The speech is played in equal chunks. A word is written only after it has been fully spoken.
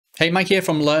Hey, Mike here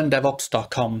from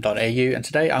learndevops.com.au, and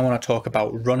today I want to talk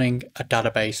about running a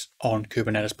database on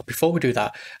Kubernetes. But before we do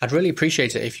that, I'd really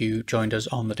appreciate it if you joined us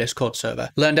on the Discord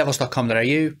server.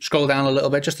 learndevops.com.au, scroll down a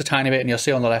little bit, just a tiny bit, and you'll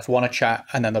see on the left, want to chat,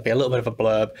 and then there'll be a little bit of a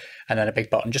blurb, and then a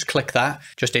big button. Just click that,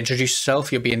 just introduce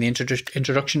yourself. You'll be in the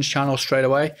introductions channel straight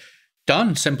away.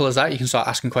 Done, simple as that. You can start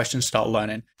asking questions, start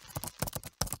learning.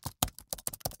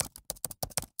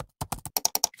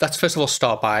 Let's first of all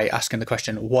start by asking the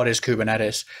question, what is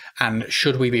Kubernetes and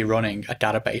should we be running a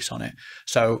database on it?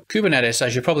 So Kubernetes,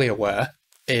 as you're probably aware,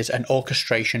 is an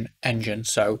orchestration engine.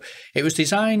 So it was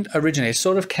designed originally, it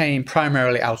sort of came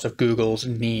primarily out of Google's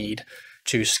need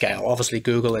to scale. Obviously,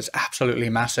 Google is absolutely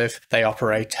massive. They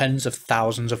operate tens of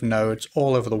thousands of nodes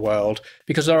all over the world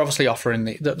because they're obviously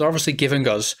giving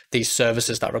us these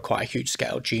services that require huge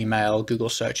scale: Gmail, Google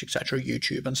Search, etc.,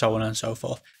 YouTube, and so on and so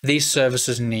forth. These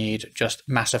services need just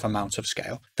massive amounts of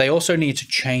scale. They also need to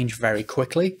change very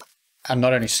quickly. And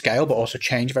not only scale, but also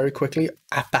change very quickly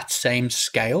at that same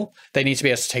scale. They need to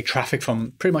be able to take traffic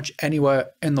from pretty much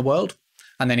anywhere in the world,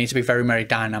 and they need to be very, very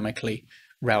dynamically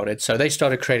routed. So they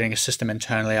started creating a system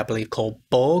internally, I believe, called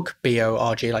Borg,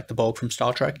 B-O-R-G, like the Borg from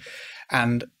Star Trek.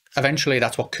 And eventually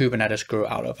that's what Kubernetes grew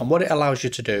out of. And what it allows you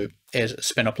to do is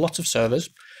spin up lots of servers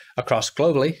across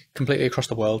globally, completely across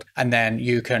the world. And then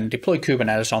you can deploy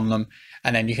Kubernetes on them.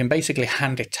 And then you can basically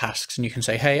hand it tasks and you can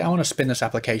say, hey, I want to spin this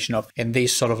application up in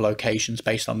these sort of locations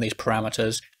based on these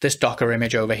parameters, this Docker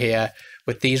image over here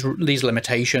with these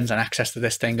limitations and access to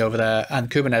this thing over there. And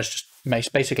Kubernetes just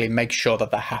basically makes sure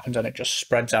that happens, and it just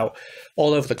spreads out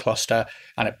all over the cluster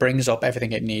and it brings up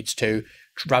everything it needs to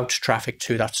route traffic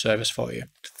to that service for you.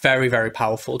 It's very, very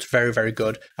powerful. It's very, very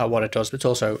good at what it does, but it's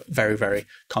also very, very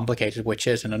complicated, which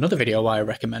is in another video why I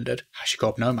recommended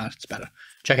HashiCorp Nomad. It's better.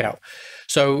 Check it out.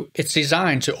 So it's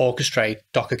designed to orchestrate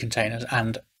Docker containers,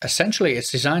 and essentially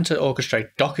it's designed to orchestrate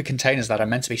Docker containers that are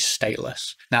meant to be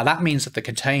stateless. Now that means that the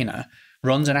container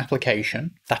runs an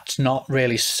application that's not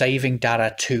really saving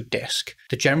data to disk.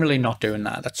 They're generally not doing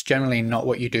that. That's generally not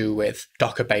what you do with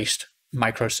Docker-based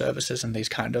microservices and these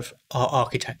kind of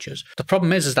architectures. The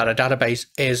problem is that a database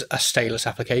is a stateless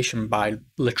application by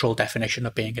literal definition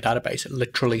of being a database. It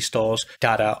literally stores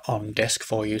data on disk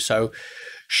for you. So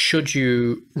should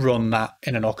you run that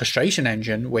in an orchestration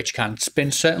engine, which can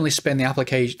certainly spin the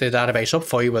database up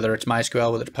for you, whether it's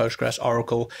MySQL, whether it's Postgres,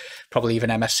 Oracle, probably even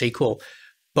MS SQL,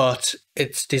 but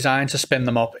it's designed to spin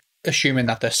them up, assuming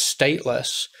that they're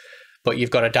stateless, but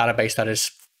you've got a database that is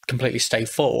completely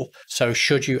stateful. So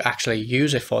should you actually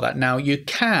use it for that? Now you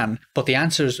can, but the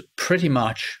answer is pretty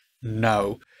much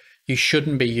no. You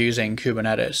shouldn't be using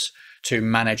Kubernetes to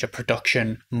manage a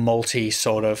production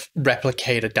sort of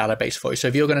replicated database for you. So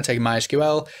if you're going to take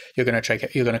MySQL, you're going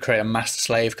to create a master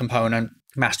slave component,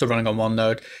 master running on one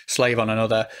node, slave on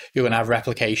another. You're going to have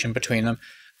replication between them.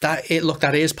 That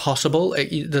is possible.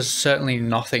 There's certainly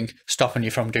nothing stopping you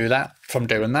from doing that.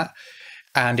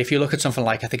 And if you look at something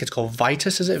like, I think it's called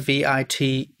Vitis, is it?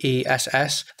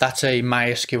 VITESS? That's a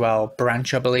MySQL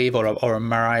branch, I believe, or a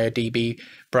MariaDB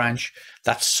branch.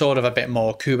 That's sort of a bit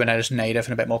more Kubernetes native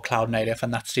and a bit more cloud native,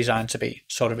 and that's designed to be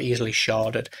sort of easily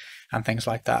sharded and things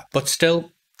like that. But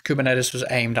still, Kubernetes was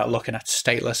aimed at looking at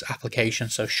stateless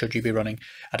applications. So should you be running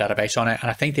a database on it?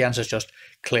 And I think the answer is just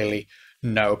clearly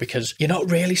no, because you're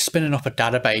not really spinning up a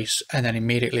database and then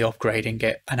immediately upgrading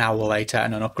it an hour later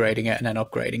and then upgrading it and then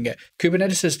upgrading it.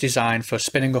 Kubernetes is designed for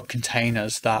spinning up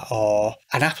containers that are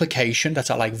an application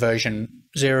that's at like version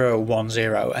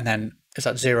 0.10 and then it's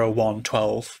at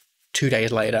 0.1.12 2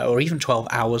 days later, or even 12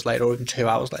 hours later, or even 2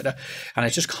 hours later. And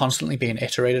it's just constantly being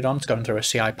iterated on. It's going through a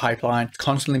CI pipeline,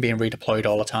 constantly being redeployed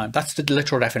all the time. That's the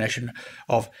literal definition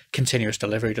of continuous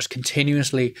delivery, just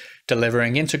continuously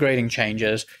delivering, integrating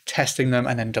changes, testing them,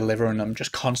 and then delivering them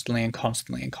just constantly and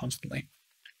constantly and constantly.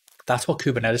 That's what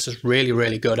Kubernetes is really,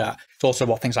 really good at. It's also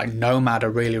what things like Nomad are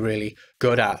really, really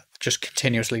good at, just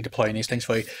continuously deploying these things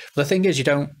for you. But the thing is,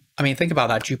 think about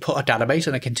that. Do you put a database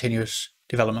in a continuous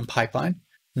development pipeline?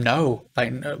 No,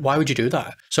 why would you do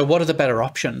that? So what are the better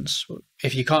options?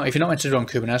 If you're not meant to run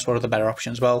Kubernetes, what are the better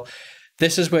options? Well,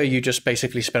 this is where you just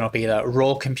basically spin up either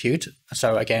raw compute.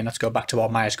 So again, let's go back to our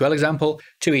MySQL example,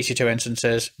 2 EC2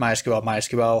 instances,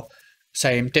 MySQL,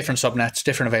 same, different subnets,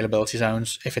 different availability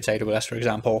zones. If it's AWS, for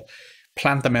example,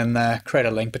 plant them in there, create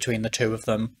a link between the two of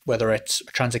them, whether it's a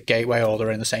transit gateway or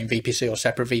they're in the same VPC or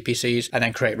separate VPCs, and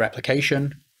then create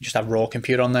replication. You just have raw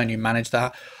compute on there and you manage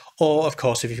that. Or, of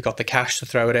course, if you've got the cache to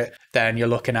throw at it, then you're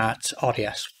looking at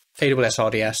RDS, AWS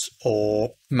RDS,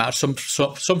 or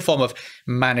some form of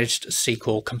managed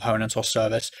SQL component or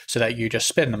service so that you just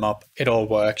spin them up. It all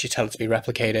works. You tell it to be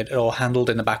replicated. It all handled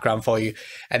in the background for you.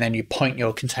 And then you point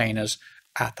your containers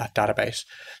at that database.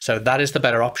 So that is the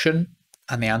better option.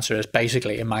 And the answer is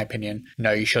basically, in my opinion,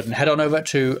 no, you shouldn't. Head on over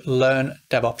to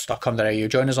learndevops.com.au.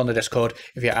 Join us on the Discord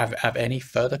if you have any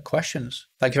further questions.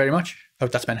 Thank you very much.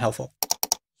 Hope that's been helpful.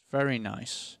 Very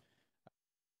nice.